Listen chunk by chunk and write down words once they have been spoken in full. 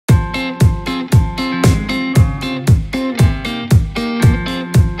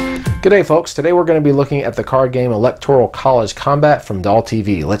G'day folks, today we're going to be looking at the card game Electoral College Combat from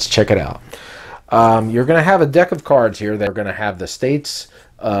DollTV. Let's check it out. You're going to have a deck of cards here that are going to have the states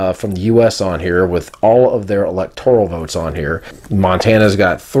from the U.S. on here with all of their electoral votes on here. Montana's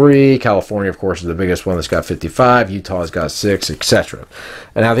got 3, California of course is the biggest one that's got 55, Utah's got 6, etc.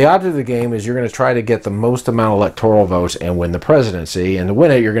 And now the object of the game is you're going to try to get the most amount of electoral votes and win the presidency, and to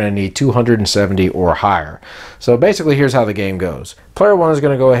win it you're going to need 270 or higher. So basically here's how the game goes. Player 1 is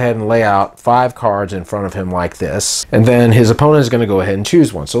going to go ahead and lay out 5 cards in front of him like this, and then his opponent is going to go ahead and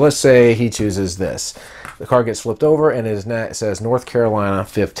choose one. So let's say he chooses this. The card gets flipped over and it says North Carolina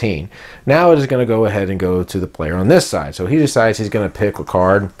 15. Now it is going to go ahead and go to the player on this side. So he decides he's going to pick a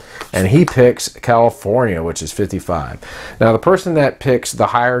card, and he picks California, which is 55. Now the person that picks the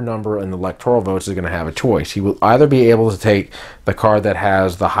higher number in the electoral votes is going to have a choice. He will either be able to take the card that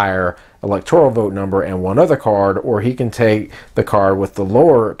has the higher electoral vote number and one other card, or he can take the card with the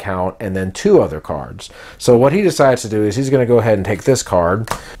lower count and then 2 other cards. So what he decides to do is he's going to go ahead and take this card,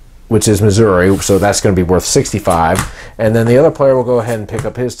 which is Missouri, so that's going to be worth 65, and then the other player will go ahead and pick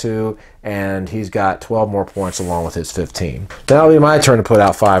up his 2, and he's got 12 more points along with his 15. Now it'll be my turn to put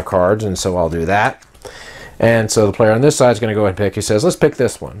out 5 cards, and so I'll do that. And so the player on this side is going to go ahead and pick. He says, let's pick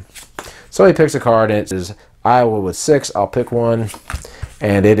this one. So he picks a card, and it says Iowa with 6. I'll pick one,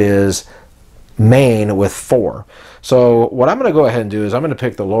 and it is Maine with 4. So what I'm going to go ahead and do is I'm going to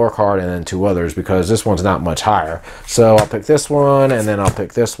pick the lower card and then 2 others, because this one's not much higher. So I'll pick this one, and then I'll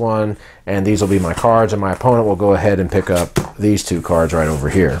pick this one, and these will be my cards, and my opponent will go ahead and pick up these 2 cards right over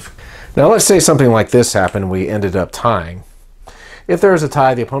here. Now let's say something like this happened. We ended up tying. If there is a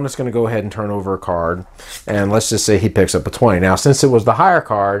tie, the opponent's going to go ahead and turn over a card, and let's just say he picks up a 20. Now since it was the higher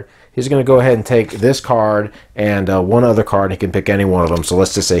card, he's going to go ahead and take this card and one other card. He can pick any one of them. So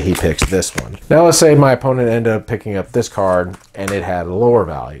let's just say he picks this one. Now let's say my opponent ended up picking up this card and it had a lower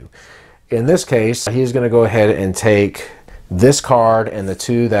value. In this case, he's going to go ahead and take this card and the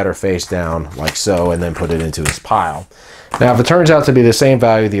 2 that are face down like so, and then put it into his pile. Now if it turns out to be the same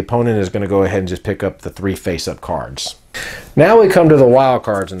value, the opponent is going to go ahead and just pick up the 3 face-up cards. Now we come to the wild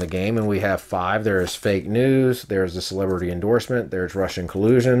cards in the game, and we have 5. There is fake news, there's the celebrity endorsement, there's Russian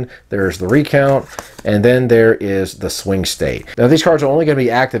collusion, there's the recount, and then there is the swing state. Now these cards are only going to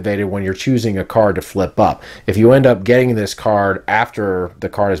be activated when you're choosing a card to flip up. If you end up getting this card after the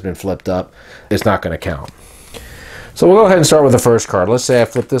card has been flipped up, it's not going to count. So we'll go ahead and start with the first card. Let's say I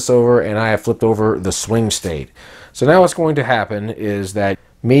flip this over and I have flipped over the swing state. So now what's going to happen is that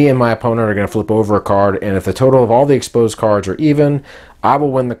me and my opponent are going to flip over a card, and if the total of all the exposed cards are even, I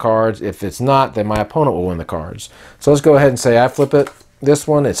will win the cards. If it's not, then my opponent will win the cards. So let's go ahead and say I flip it. This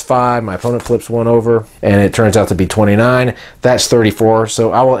one, it's 5. My opponent flips one over, and it turns out to be 29. That's 34,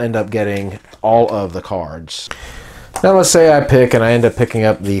 so I will end up getting all of the cards. Now let's say I pick, and I end up picking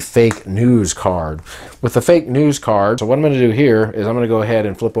up the fake news card. With the fake news card, so what I'm going to do here is I'm going to go ahead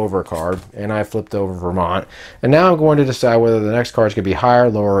and flip over a card, and I flipped over Vermont, and now I'm going to decide whether the next card is going to be higher,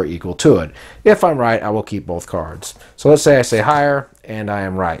 lower, or equal to it. If I'm right, I will keep both cards. So let's say I say higher, and I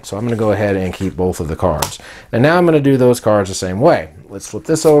am right. So I'm going to go ahead and keep both of the cards. And now I'm going to do those cards the same way. Let's flip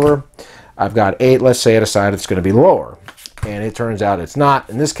this over. I've got 8. Let's say I decide it's going to be lower, and it turns out it's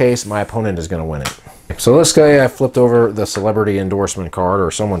not. In this case, my opponent is going to win it. So let's say I flipped over the celebrity endorsement card,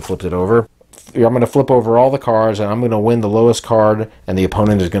 or someone flipped it over. I'm going to flip over all the cards, and I'm going to win the lowest card, and the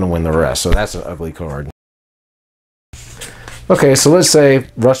opponent is going to win the rest. So that's an ugly card. Okay, so let's say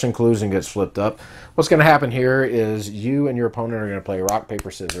Russian collusion gets flipped up. What's going to happen here is you and your opponent are going to play rock,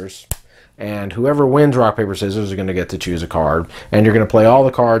 paper, scissors. And whoever wins rock, paper, scissors is going to get to choose a card. And you're going to play all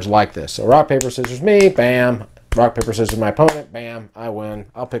the cards like this. So rock, paper, scissors, me, bam. Rock, paper, scissors, my opponent, bam. I win.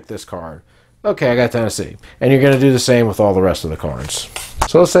 I'll pick this card. Okay, I got Tennessee. And you're going to do the same with all the rest of the cards.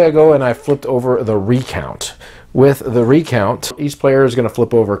 So let's say I go and I flipped over the recount. With the recount, each player is going to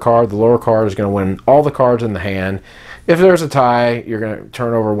flip over a card. The lower card is going to win all the cards in the hand. If there's a tie, you're going to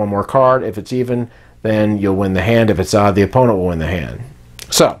turn over one more card. If it's even, then you'll win the hand. If it's odd, the opponent will win the hand.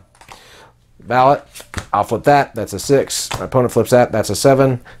 So, ballot, I'll flip that. That's a 6. My opponent flips that. That's a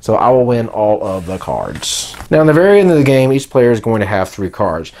 7. So I will win all of the cards. Now, in the very end of the game, each player is going to have 3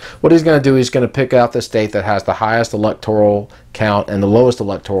 cards. What he's going to do, he's going to pick out the state that has the highest electoral count and the lowest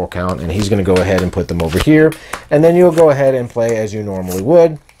electoral count, and he's going to go ahead and put them over here. And then you'll go ahead and play as you normally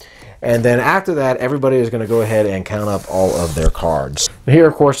would. And then after that, everybody is going to go ahead and count up all of their cards. Here,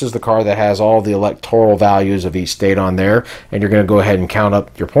 of course, is the card that has all the electoral values of each state on there. And you're going to go ahead and count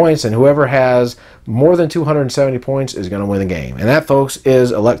up your points. And whoever has more than 270 points is going to win the game. And that, folks,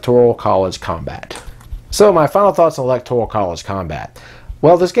 is Electoral College Combat. So my final thoughts on Electoral College Combat.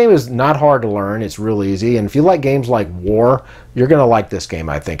 Well, this game is not hard to learn. It's real easy. And if you like games like War, you're going to like this game,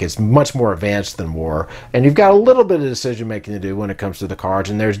 I think. It's much more advanced than War. And you've got a little bit of decision making to do when it comes to the cards.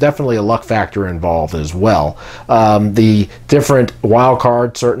 And there's definitely a luck factor involved as well. The different wild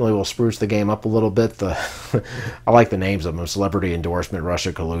cards certainly will spruce the game up a little bit. I like the names of them. Celebrity Endorsement,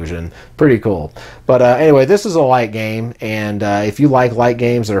 Russia Collusion. Pretty cool. But anyway, this is a light game. And if you like light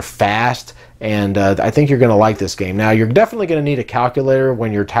games that are fast, and I think you're going to like this game. Now, you're definitely going to need a calculator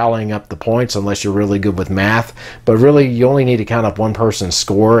when you're tallying up the points, unless you're really good with math. But really, you only need to count up one person's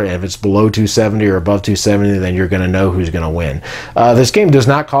score. And if it's below 270 or above 270, then you're going to know who's going to win. This game does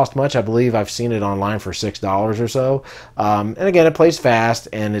not cost much. I believe I've seen it online for $6 or so. And again, it plays fast,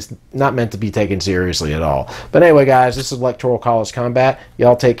 and it's not meant to be taken seriously at all. But anyway, guys, this is Electoral College Combat.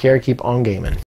 Y'all take care. Keep on gaming.